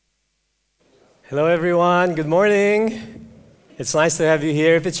Hello, everyone. Good morning. It's nice to have you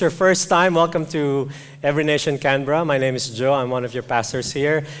here. If it's your first time, welcome to Every Nation Canberra. My name is Joe. I'm one of your pastors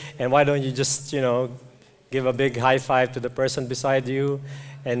here. And why don't you just, give a big high five to the person beside you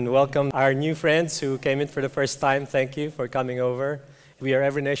and welcome our new friends who came in for the first time. Thank you for coming over. We are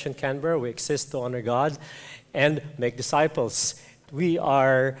Every Nation Canberra. We exist to honor God and make disciples. We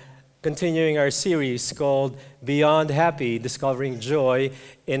are continuing our series called Beyond Happy, Discovering Joy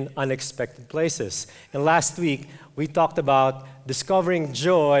in Unexpected Places. And last week, we talked about discovering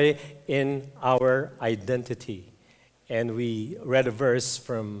joy in our identity. And we read a verse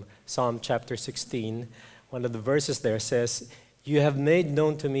from Psalm chapter 16. One of the verses there says, "You have made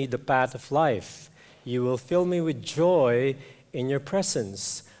known to me the path of life. You will fill me with joy in your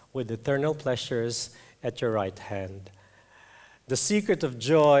presence, with eternal pleasures at your right hand." The secret of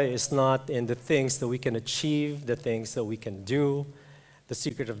joy is not in the things that we can achieve, the things that we can do. The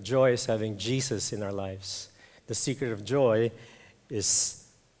secret of joy is having Jesus in our lives. The secret of joy is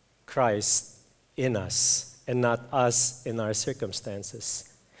Christ in us and not us in our circumstances.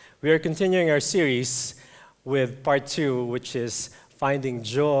 We are continuing our series with part 2, which is finding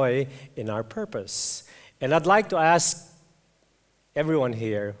joy in our purpose. And I'd like to ask everyone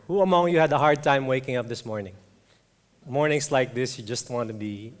here, who among you had a hard time waking up this morning? Mornings like this, you just want to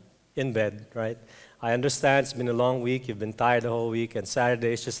be in bed, right? I understand it's been a long week, you've been tired the whole week, and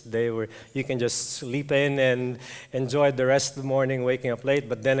Saturday is just a day where you can just sleep in and enjoy the rest of the morning waking up late.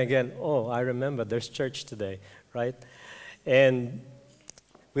 But then again, I remember there's church today, right? And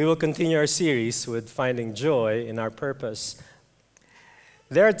we will continue our series with finding joy in our purpose.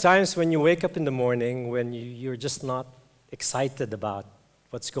 There are times when you wake up in the morning when you're just not excited about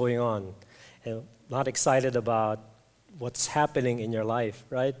what's going on, and not excited about what's happening in your life,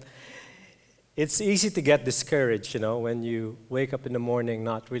 right? It's easy to get discouraged, when you wake up in the morning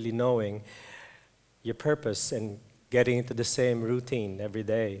not really knowing your purpose and getting into the same routine every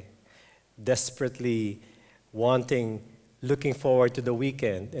day, desperately looking forward to the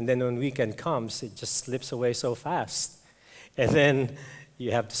weekend. And then when weekend comes, it just slips away so fast. And then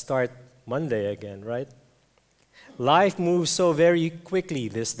you have to start Monday again, right? Life moves so very quickly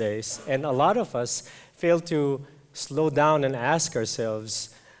these days, and a lot of us fail to slow down and ask ourselves,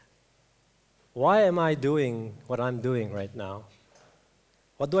 why am I doing what I'm doing right now?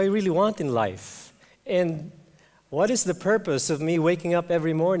 What do I really want in life? And what is the purpose of me waking up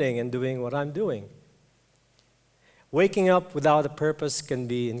every morning and doing what I'm doing? Waking up without a purpose can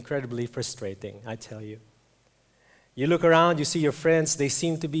be incredibly frustrating, I tell you. You look around, you see your friends, they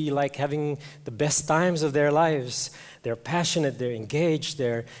seem to be like having the best times of their lives. They're passionate, they're engaged,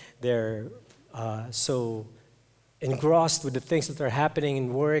 they're so engrossed with the things that are happening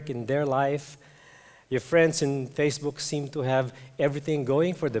in work, in their life. Your friends in Facebook seem to have everything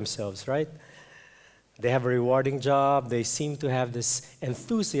going for themselves, right? They have a rewarding job. They seem to have this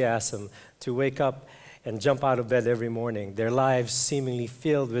enthusiasm to wake up and jump out of bed every morning. Their lives seemingly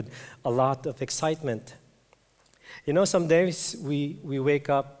filled with a lot of excitement. Some days we wake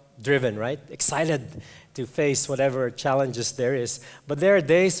up driven, right? Excited to face whatever challenges there is. But there are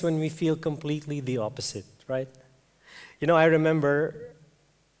days when we feel completely the opposite, right? I remember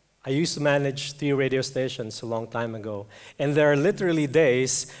I used to manage 3 radio stations a long time ago. And there are literally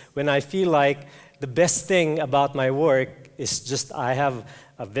days when I feel like the best thing about my work is just I have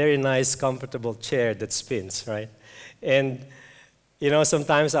a very nice, comfortable chair that spins, right? And,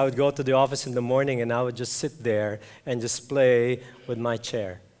 sometimes I would go to the office in the morning and I would just sit there and just play with my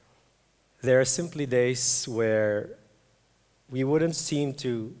chair. There are simply days where we wouldn't seem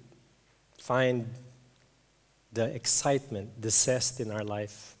to find the excitement, the zest in our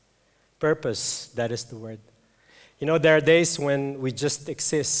life. Purpose, that is the word. There are days when we just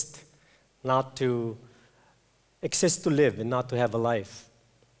exist to live and not to have a life.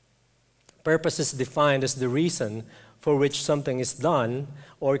 Purpose is defined as the reason for which something is done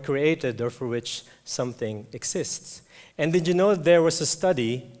or created or for which something exists. And did you know there was a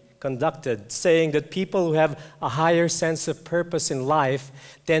study conducted saying that people who have a higher sense of purpose in life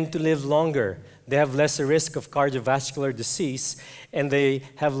tend to live longer. They have lesser risk of cardiovascular disease, and they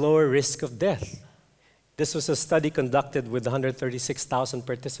have lower risk of death. This was a study conducted with 136,000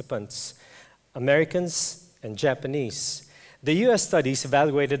 participants, Americans and Japanese. The U.S. studies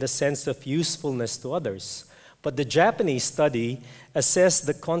evaluated a sense of usefulness to others, but the Japanese study assessed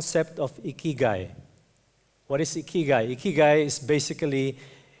the concept of ikigai. What is ikigai? Ikigai is basically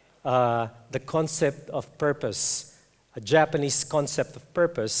the concept of purpose, a Japanese concept of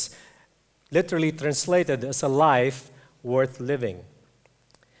purpose, literally translated as a life worth living.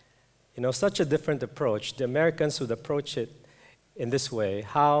 Such a different approach. The Americans would approach it in this way,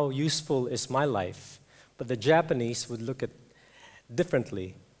 how useful is my life? But the Japanese would look at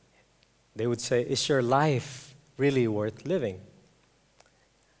differently. They would say, is your life really worth living?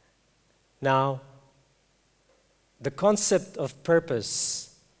 Now, the concept of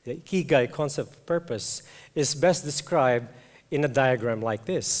purpose, the Ikigai concept of purpose, is best described in a diagram like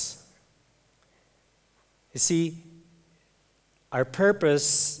this. You see, our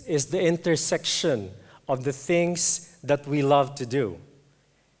purpose is the intersection of the things that we love to do,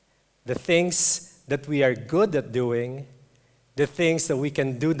 the things that we are good at doing, the things that we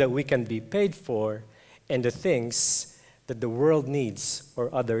can do that we can be paid for, and the things that the world needs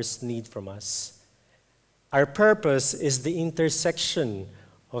or others need from us. Our purpose is the intersection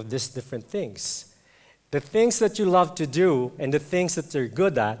of these different things. The things that you love to do and the things that you're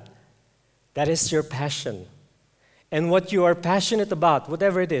good at, that is your passion. And what you are passionate about,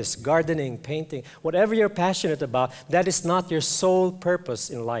 whatever it is, gardening, painting, whatever you're passionate about, that is not your sole purpose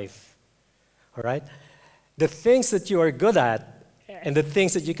in life. All right? The things that you are good at and the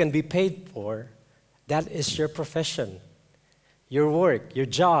things that you can be paid for, that is your profession, your work, your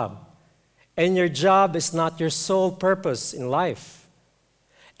job. And your job is not your sole purpose in life.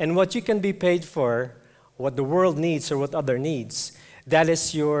 And what you can be paid for, what the world needs or what other needs, that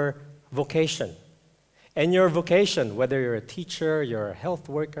is your vocation. And your vocation, whether you're a teacher, you're a health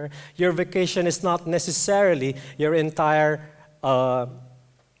worker, your vocation is not necessarily your entire, I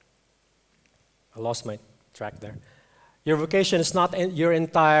lost my track there. Your vocation is not your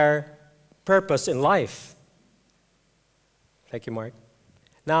entire purpose in life. Thank you, Mark.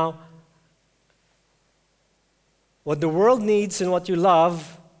 Now, what the world needs and what you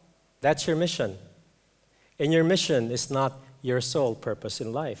love, that's your mission. And your mission is not your sole purpose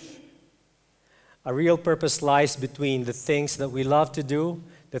in life. A real purpose lies between the things that we love to do,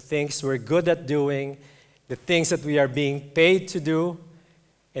 the things we're good at doing, the things that we are being paid to do,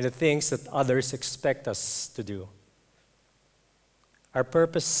 and the things that others expect us to do. Our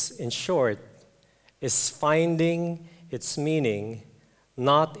purpose, in short, is finding its meaning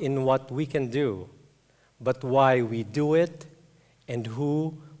not in what we can do, but why we do it and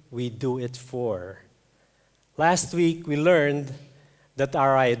who we do it for. Last week, we learned that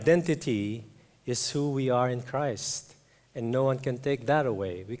our identity is who we are in Christ, and no one can take that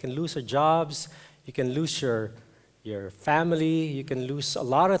away. We can lose our jobs, you can lose your family, you can lose a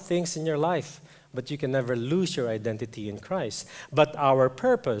lot of things in your life, but you can never lose your identity in Christ. But our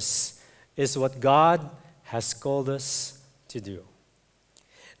purpose is what God has called us to do.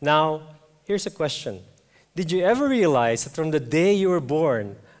 Now, here's a question. Did you ever realize that from the day you were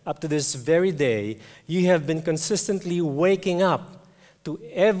born up to this very day, you have been consistently waking up to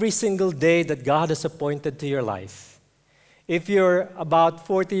every single day that God has appointed to your life? If you're about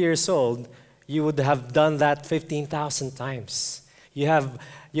 40 years old, you would have done that 15,000 times. You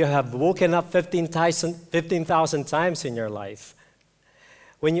have woken up 15,000 times in your life.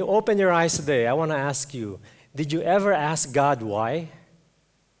 When you open your eyes today, I want to ask you, did you ever ask God why?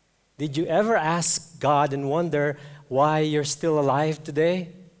 Did you ever ask God and wonder why you're still alive today?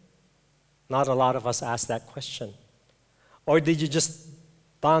 Not a lot of us ask that question. Or did you just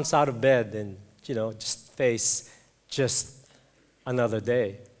bounce out of bed and, just face just another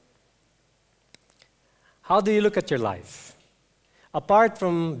day? How do you look at your life? Apart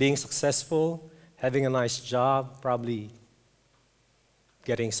from being successful, having a nice job, probably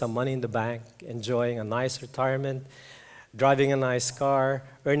getting some money in the bank, enjoying a nice retirement, driving a nice car,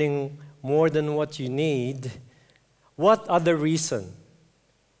 earning more than what you need, what other reason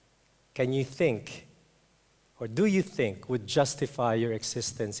can you think, or do you think, would justify your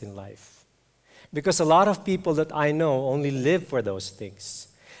existence in life? Because a lot of people that I know only live for those things.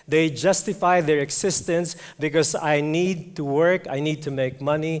 They justify their existence because I need to work, I need to make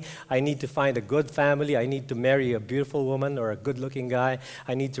money, I need to find a good family, I need to marry a beautiful woman or a good-looking guy,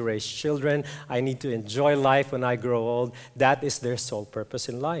 I need to raise children, I need to enjoy life when I grow old. That is their sole purpose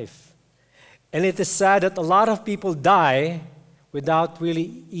in life. And it is sad that a lot of people die without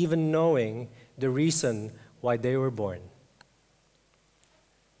really even knowing the reason why they were born.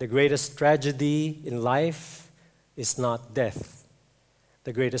 The greatest tragedy in life is not death.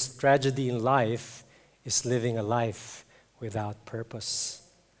 The greatest tragedy in life is living a life without purpose.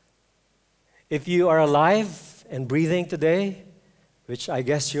 If you are alive and breathing today, which I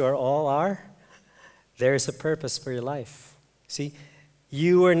guess you all are, there is a purpose for your life. See,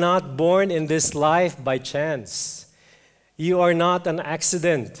 you were not born in this life by chance. You are not an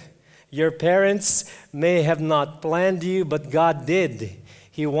accident. Your parents may have not planned you, but God did.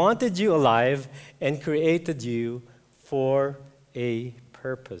 He wanted you alive and created you for a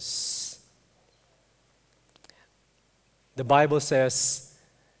purpose. The Bible says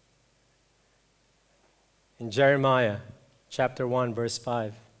in Jeremiah chapter 1, verse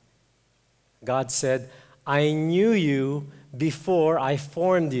 5, God said, I knew you before I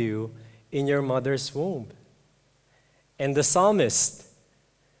formed you in your mother's womb. And the psalmist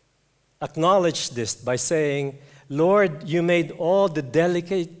acknowledged this by saying, Lord, you made all the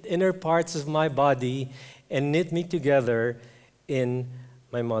delicate inner parts of my body and knit me together in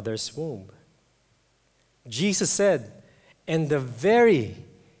my mother's womb. Jesus said, and the very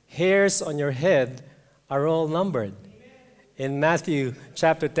hairs on your head are all numbered. In Matthew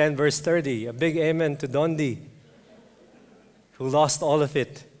chapter 10, verse 30, a big amen to Dondi, who lost all of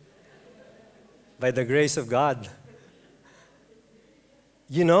it by the grace of God.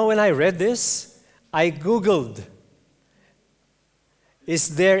 You know, when I read this, I Googled,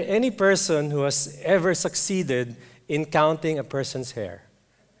 is there any person who has ever succeeded in counting a person's hair?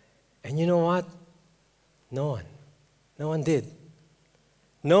 And you know what? No one. No one did.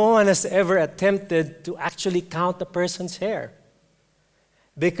 No one has ever attempted to actually count a person's hair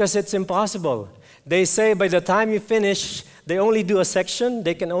because it's impossible. They say by the time you finish, they only do a section.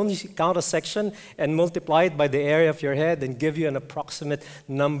 They can only count a section and multiply it by the area of your head and give you an approximate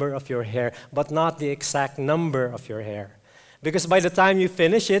number of your hair, but not the exact number of your hair. Because by the time you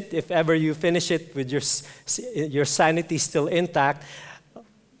finish it, if ever you finish it with your sanity still intact,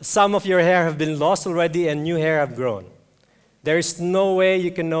 some of your hair have been lost already and new hair have grown. There is no way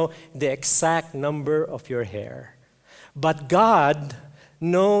you can know the exact number of your hair. But God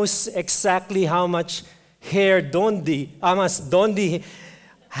knows exactly how much hair Dondi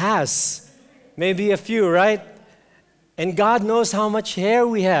has. Maybe a few, right? And God knows how much hair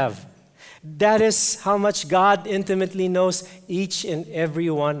we have. That is how much God intimately knows each and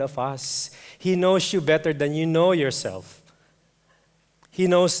every one of us. He knows you better than you know yourself. He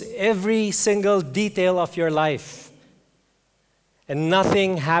knows every single detail of your life. And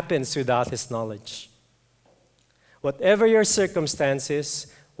nothing happens without His knowledge. Whatever your circumstances,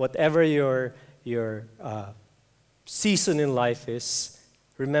 whatever your season in life is,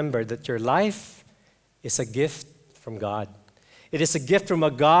 remember that your life is a gift from God. It is a gift from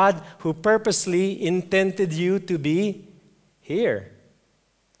a God who purposely intended you to be here.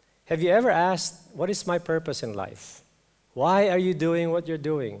 Have you ever asked, what is my purpose in life? Why are you doing what you're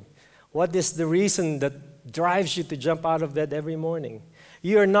doing? What is the reason that drives you to jump out of bed every morning?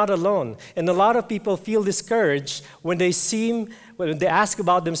 You are not alone. And a lot of people feel discouraged when they ask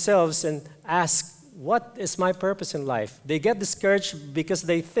about themselves and ask, what is my purpose in life? They get discouraged because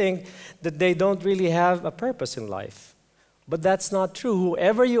they think that they don't really have a purpose in life. But that's not true.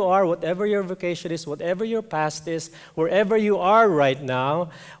 Whoever you are, whatever your vocation is, whatever your past is, wherever you are right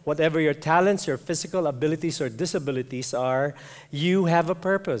now, whatever your talents, your physical abilities or disabilities are, you have a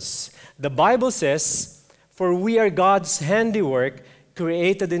purpose. The Bible says, for we are God's handiwork,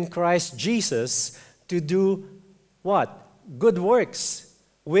 created in Christ Jesus to do what? Good works,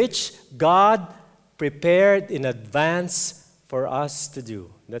 which God prepared in advance for us to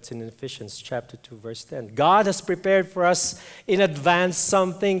do. That's in Ephesians chapter 2, verse 10. God has prepared for us in advance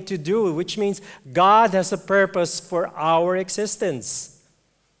something to do, which means God has a purpose for our existence.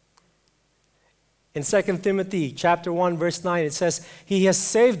 In 2 Timothy chapter 1, verse 9, it says, He has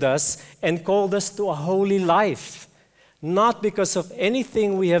saved us and called us to a holy life, not because of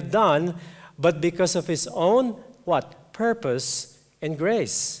anything we have done, but because of His own, what? Purpose and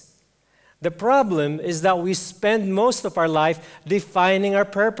grace. The problem is that we spend most of our life defining our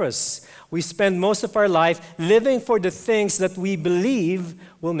purpose. We spend most of our life living for the things that we believe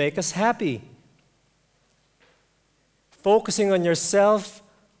will make us happy. Focusing on yourself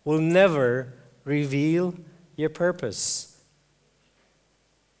will never reveal your purpose.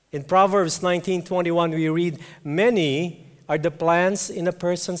 In Proverbs 19:21, we read, many are the plans in a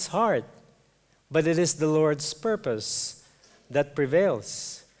person's heart, but it is the Lord's purpose that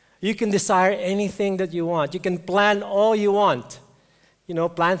prevails. You can desire anything that you want. You can plan all you want.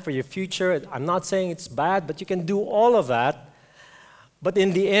 Plan for your future. I'm not saying it's bad, but you can do all of that. But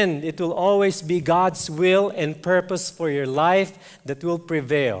in the end, it will always be God's will and purpose for your life that will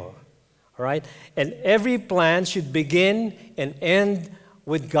prevail. All right? And every plan should begin and end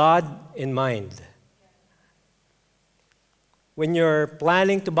with God in mind. When you're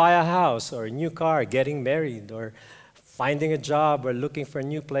planning to buy a house or a new car, getting married, or finding a job or looking for a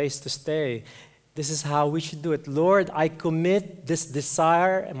new place to stay, this is how we should do it. Lord, I commit this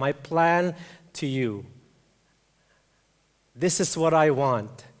desire and my plan to you. This is what I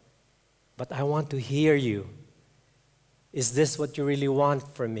want, but I want to hear you. Is this what you really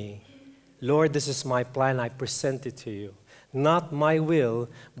want from me? Lord, this is my plan. I present it to you. Not my will,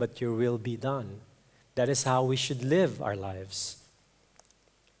 but your will be done. That is how we should live our lives.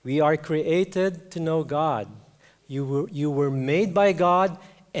 We are created to know God. You were made by God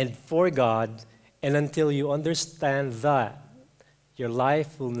and for God, and until you understand that, your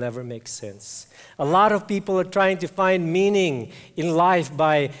life will never make sense. A lot of people are trying to find meaning in life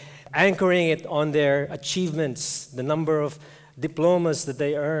by anchoring it on their achievements, the number of diplomas that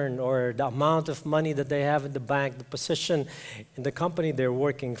they earn, or the amount of money that they have in the bank, the position in the company they're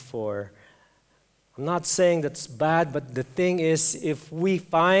working for. I'm not saying that's bad, but the thing is, if we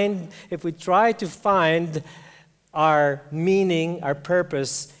try to find our meaning, our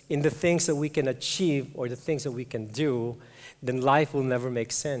purpose in the things that we can achieve or the things that we can do, then life will never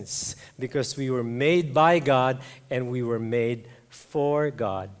make sense, because we were made by God and we were made for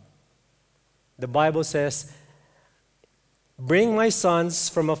God. The Bible says, "Bring my sons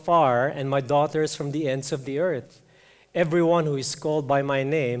from afar and my daughters from the ends of the earth, everyone who is called by my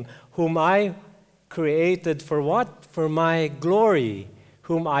name, whom I created for what? For my glory,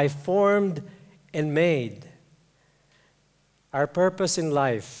 whom I formed and made." Our purpose in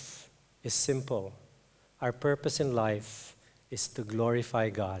life is simple. Our purpose in life is to glorify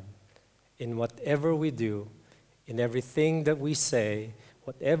God in whatever we do, in everything that we say,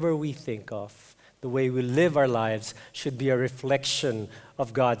 whatever we think of. The way we live our lives should be a reflection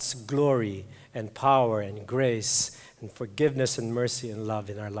of God's glory and power and grace and forgiveness and mercy and love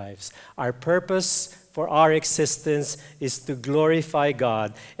in our lives. Our purpose for our existence is to glorify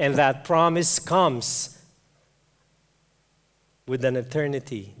God, and that promise comes with an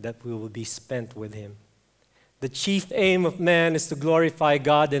eternity that we will be spent with Him. The chief aim of man is to glorify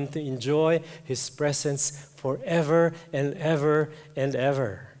God and to enjoy His presence forever and ever and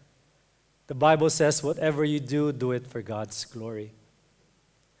ever. The Bible says, whatever you do, do it for God's glory.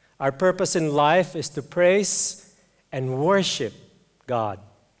 Our purpose in life is to praise and worship God.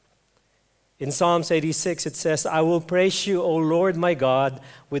 In Psalms 86, it says, "I will praise you, O Lord my God,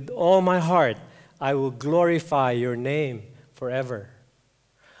 with all my heart. I will glorify your name forever."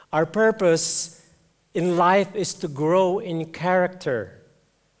 Our purpose in life is to grow in character.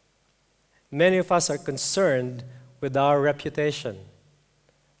 Many of us are concerned with our reputation.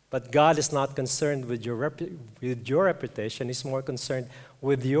 But God is not concerned with your reputation. He's more concerned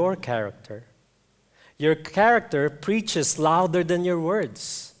with your character. Your character preaches louder than your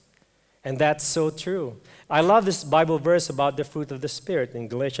words. And that's so true. I love this Bible verse about the fruit of the Spirit in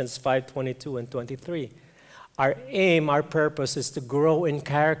Galatians 5:22 and 23. Our aim, our purpose is to grow in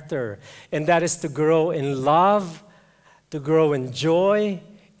character. And that is to grow in love, to grow in joy,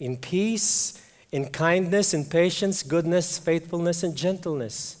 in peace, in kindness, in patience, goodness, faithfulness, and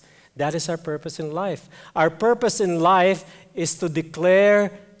gentleness. That is our purpose in life. Our purpose in life is to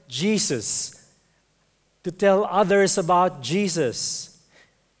declare Jesus, to tell others about Jesus.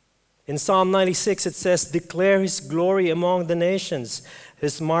 In Psalm 96, it says, "Declare His glory among the nations,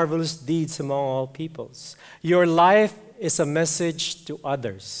 His marvelous deeds among all peoples." Your life is a message to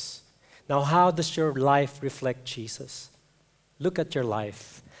others. Now, how does your life reflect Jesus? Look at your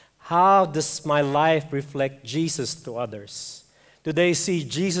life. How does my life reflect Jesus to others? Do they see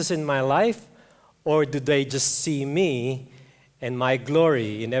Jesus in my life, or do they just see me and my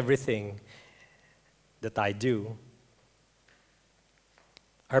glory in everything that I do?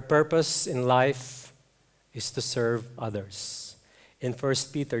 Our purpose in life is to serve others. In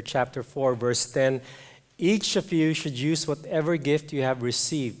 1 Peter chapter 4, verse 10, "Each of you should use whatever gift you have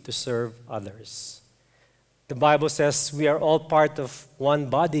received to serve others." The Bible says we are all part of one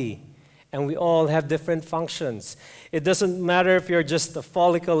body, and we all have different functions. It doesn't matter if you're just a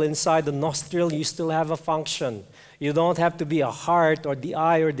follicle inside the nostril, you still have a function. You don't have to be a heart or the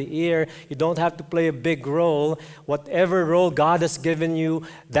eye or the ear. You don't have to play a big role. Whatever role God has given you,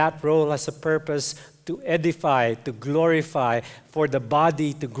 that role has a purpose to edify, to glorify, for the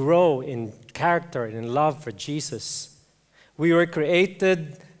body to grow in character and in love for Jesus. We were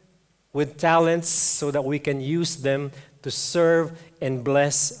created with talents so that we can use them to serve and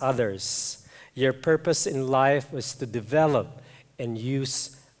bless others. Your purpose in life is to develop and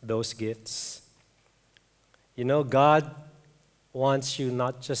use those gifts. You know, God wants you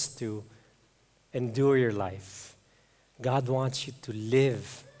not just to endure your life. God wants you to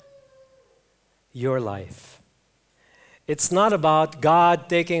live your life. It's not about God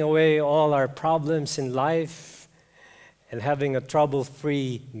taking away all our problems in life and having a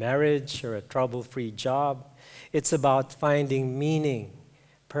trouble-free marriage or a trouble-free job. It's about finding meaning,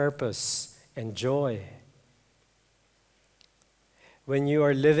 purpose, and joy. When you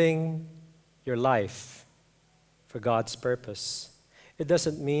are living your life for God's purpose, it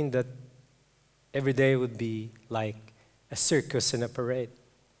doesn't mean that every day would be like a circus and a parade.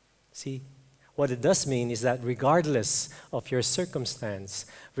 See, What it does mean is that regardless of your circumstance,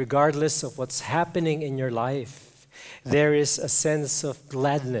 regardless of what's happening in your life, there is a sense of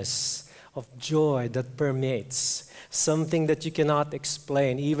gladness, of joy that permeates, something that you cannot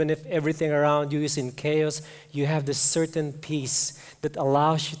explain. Even if everything around you is in chaos, you have this certain peace that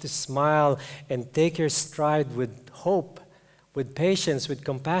allows you to smile and take your stride with hope, with patience, with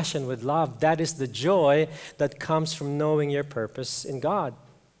compassion, with love. That is the joy that comes from knowing your purpose in God.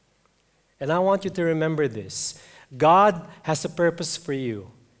 And I want you to remember this. God has a purpose for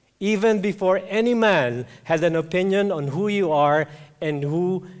you, even before any man had an opinion on who you are and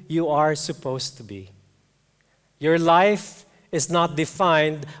who you are supposed to be. Your life is not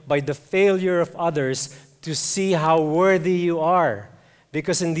defined by the failure of others to see how worthy you are,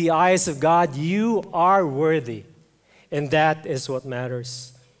 because in the eyes of God, you are worthy, and that is what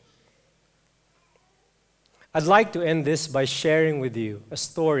matters. I'd like to end this by sharing with you a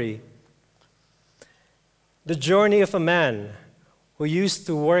story. The journey of a man who used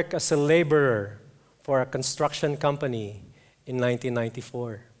to work as a laborer for a construction company in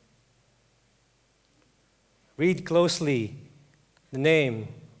 1994. Read closely the name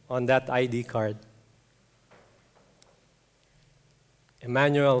on that ID card.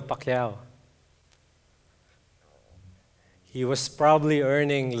 Emmanuel Pacquiao. He was probably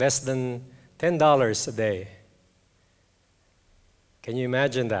earning less than $10 a day. Can you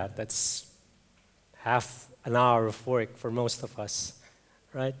imagine that? That's half an hour of work for most of us,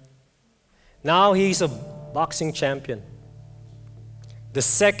 right? Now he's a boxing champion, the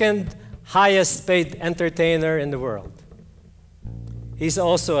second highest paid entertainer in the world. He's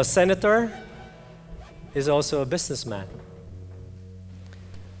also a senator. He's also a businessman.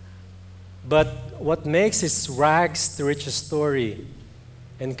 But what makes his rags to riches story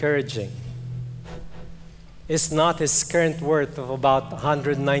encouraging is not his current worth of about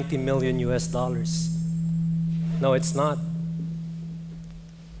 190 million US dollars. No, it's not.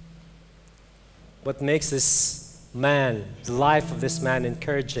 What makes this man, the life of this man,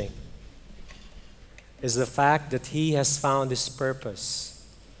 encouraging is the fact that he has found his purpose.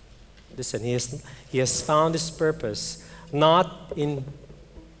 Listen, he has found his purpose not in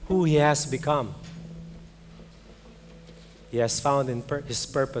who he has become. He has found his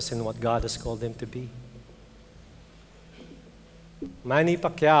purpose in what God has called him to be. Manny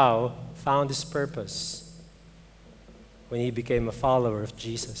Pacquiao found his purpose when he became a follower of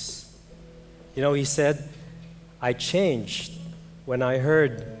Jesus. You know, he said, I changed when I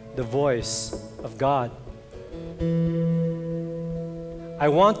heard the voice of God. I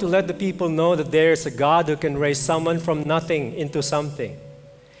want to let the people know that there is a God who can raise someone from nothing into something.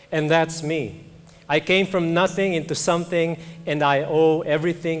 And that's me. I came from nothing into something, and I owe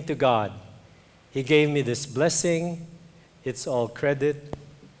everything to God. He gave me this blessing. It's all credit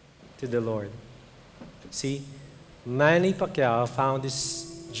to the Lord. See, Manny Pacquiao found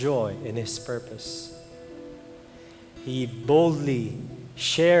his joy in his purpose. He boldly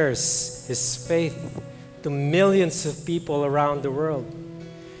shares his faith to millions of people around the world.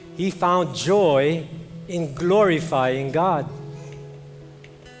 He found joy in glorifying God.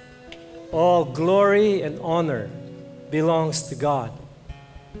 All glory and honor belongs to God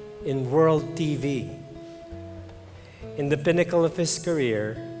in world TV. In the pinnacle of his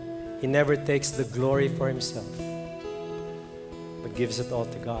career, he never takes the glory for himself, but gives it all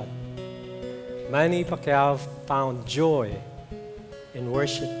to God. Manny Pacquiao found joy in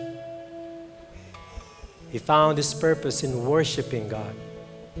worship. He found his purpose in worshiping God.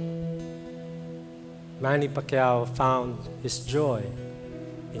 Manny Pacquiao found his joy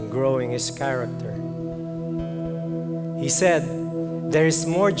in growing his character. He said, there is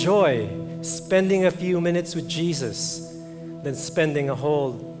more joy spending a few minutes with Jesus than spending a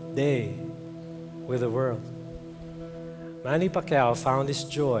whole day with the world. Manny Pacquiao found his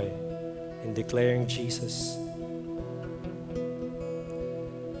joy in declaring Jesus.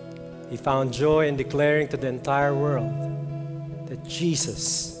 He found joy in declaring to the entire world that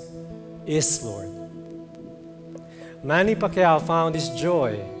Jesus is Lord. Manny Pacquiao found his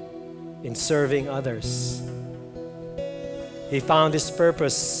joy in serving others. He found his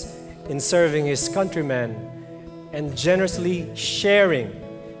purpose in serving his countrymen and generously sharing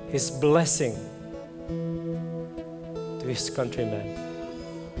his blessing to his countrymen.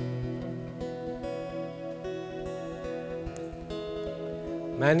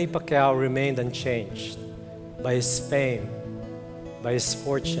 Manny Pacquiao remained unchanged by his fame, by his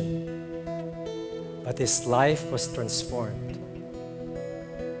fortune, but his life was transformed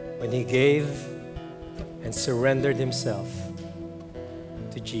when he gave and surrendered himself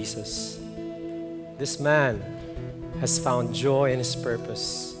to Jesus. This man has found joy in his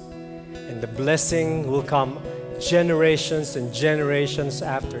purpose, and the blessing will come generations and generations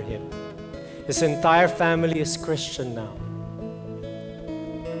after him. His entire family is Christian now.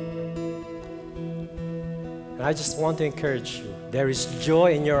 And I just want to encourage you, there is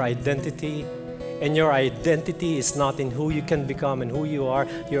joy in your identity, and your identity is not in who you can become and who you are.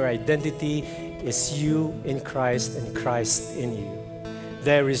 Your identity is you in Christ and Christ in you.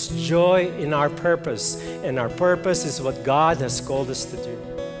 There is joy in our purpose, and our purpose is what God has called us to do.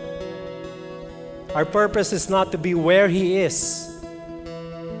 Our purpose is not to be where He is.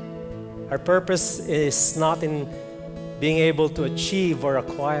 Our purpose is not in being able to achieve or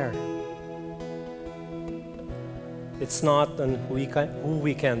acquire. It's not on who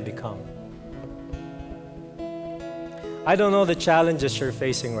we can become. I don't know the challenges you're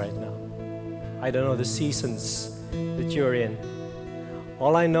facing right now. I don't know the seasons that you're in.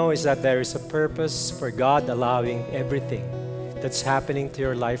 All I know is that there is a purpose for God allowing everything that's happening to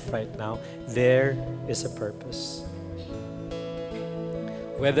your life right now. There is a purpose.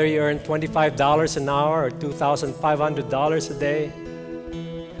 Whether you earn $25 an hour or $2,500 a day,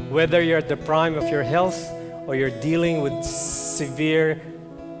 whether you're at the prime of your health or you're dealing with severe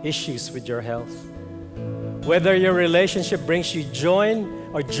issues with your health, whether your relationship brings you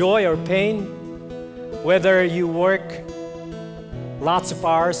joy or pain, whether you work lots of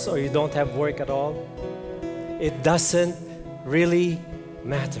hours or you don't have work at all, it doesn't really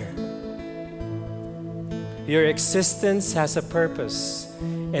matter. Your existence has a purpose,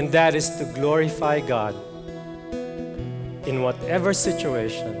 and that is to glorify God in whatever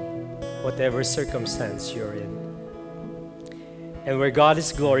situation, whatever circumstance you're in. And where God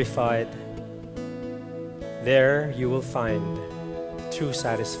is glorified, there you will find true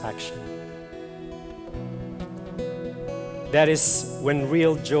satisfaction. That is when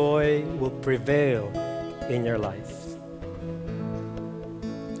real joy will prevail in your life.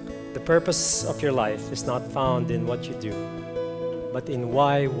 The purpose of your life is not found in what you do, but in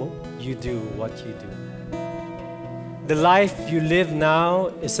why you do what you do. The life you live now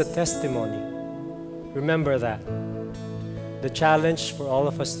is a testimony. Remember that. The challenge for all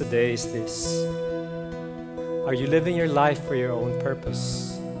of us today is this: are you living your life for your own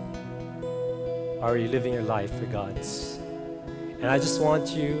purpose? Or are you living your life for God's? And I just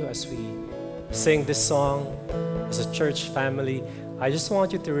want you, as we sing this song as a church family, I just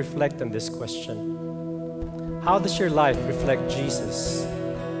want you to reflect on this question. How does your life reflect Jesus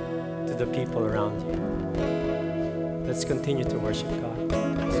to the people around you? Let's continue to worship God.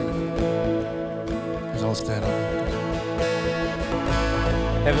 Let's all stand up.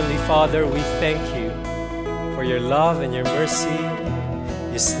 Heavenly Father, we thank you for your love and your mercy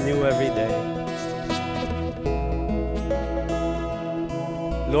is new every day.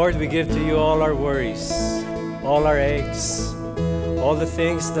 Lord, we give to you all our worries, all our aches, all the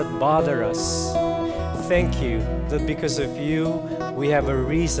things that bother us. Thank you that because of you, we have a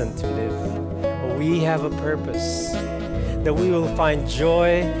reason to live. We have a purpose, that we will find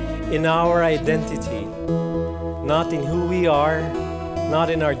joy in our identity, not in who we are, not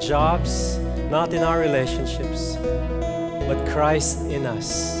in our jobs, not in our relationships, but Christ in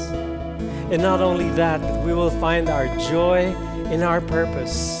us. And not only that, we will find our joy in our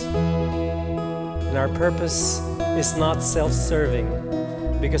purpose. And our purpose is not self-serving,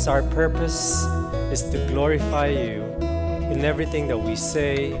 because our purpose is to glorify you in everything that we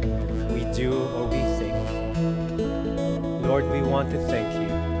say, we do, or we think. Lord, we want to thank you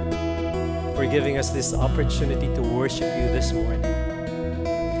for giving us this opportunity to worship you this morning.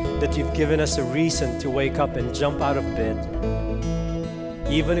 That you've given us a reason to wake up and jump out of bed.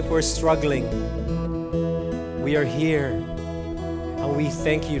 Even if we're struggling, we are here. And we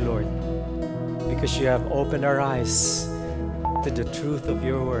thank you, Lord, because you have opened our eyes to the truth of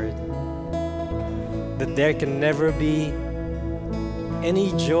your word. That there can never be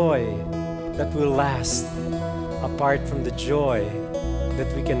any joy that will last apart from the joy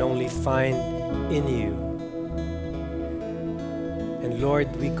that we can only find in you. And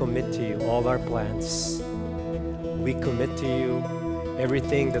Lord, we commit to you all our plans. We commit to you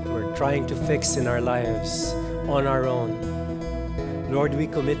everything that we're trying to fix in our lives on our own. Lord, we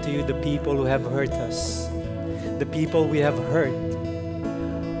commit to you the people who have hurt us, the people we have hurt.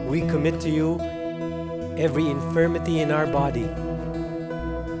 We commit to you every infirmity in our body.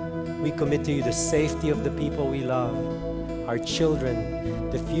 We commit to you the safety of the people we love, our children,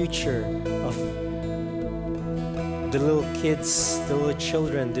 the future of the little kids, the little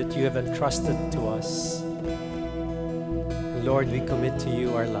children that you have entrusted to us. And Lord, we commit to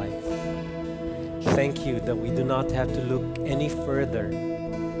you our life. Thank you that we do not have to look any further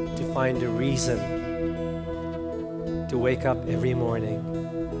to find a reason to wake up every morning.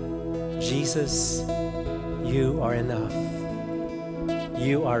 Jesus, you are enough.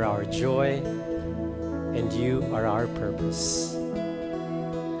 You are our joy, and you are our purpose.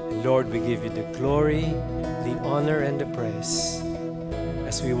 And Lord, we give you the glory, the honor, and the praise.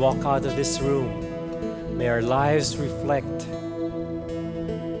 As we walk out of this room, may our lives reflect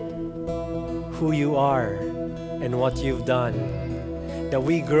who you are and what you've done. That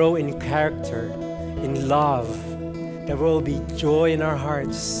we grow in character, in love, that there will be joy in our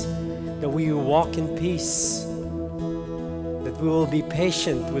hearts, that we will walk in peace, that we will be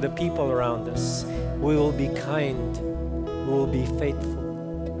patient with the people around us, we will be kind, we will be faithful,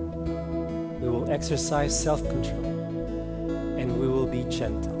 we will exercise self-control, and we will be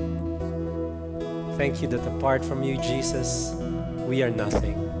gentle. Thank you that apart from you, Jesus, we are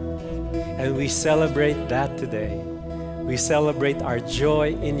nothing. And we celebrate that today. We celebrate our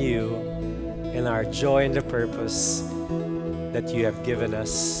joy in you and our joy in the purpose that you have given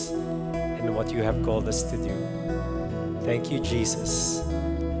us and what you have called us to do. Thank you, Jesus.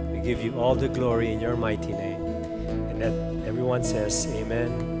 We give you all the glory in your mighty name. And that everyone says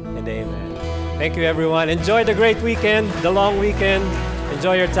amen and amen. Thank you, everyone. Enjoy the great weekend, the long weekend.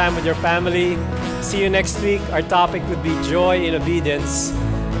 Enjoy your time with your family. See you next week. Our topic would be joy in obedience.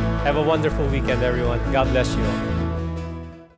 Have a wonderful weekend, everyone. God bless you all.